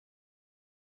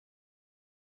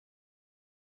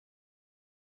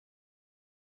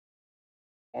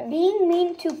Being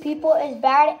mean to people is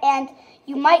bad and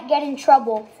you might get in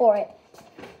trouble for it.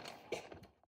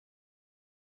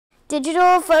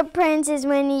 Digital footprints is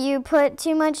when you put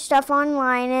too much stuff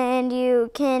online and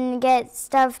you could get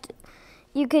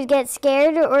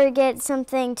scared or get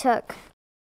something took.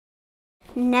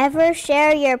 Never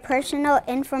share your personal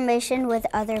information with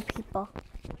other people.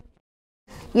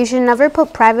 You should never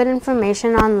put private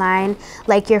information online,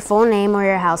 like your full name or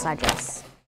your house address.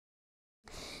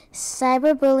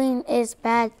 Cyberbullying is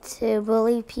bad to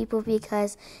bully people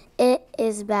because it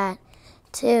is bad.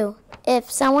 2.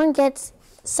 If someone gets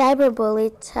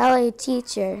cyberbullied, tell a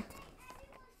teacher.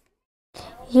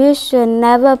 You should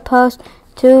never post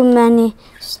too many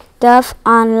stuff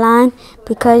online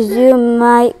because you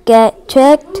might get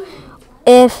tricked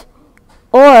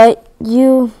or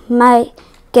you might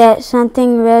get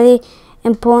something really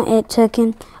important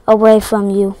taken away from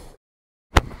you.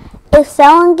 If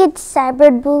someone gets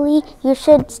cyberbullied, you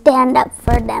should stand up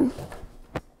for them.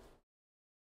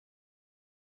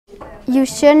 You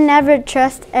should never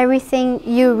trust everything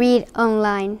you read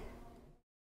online.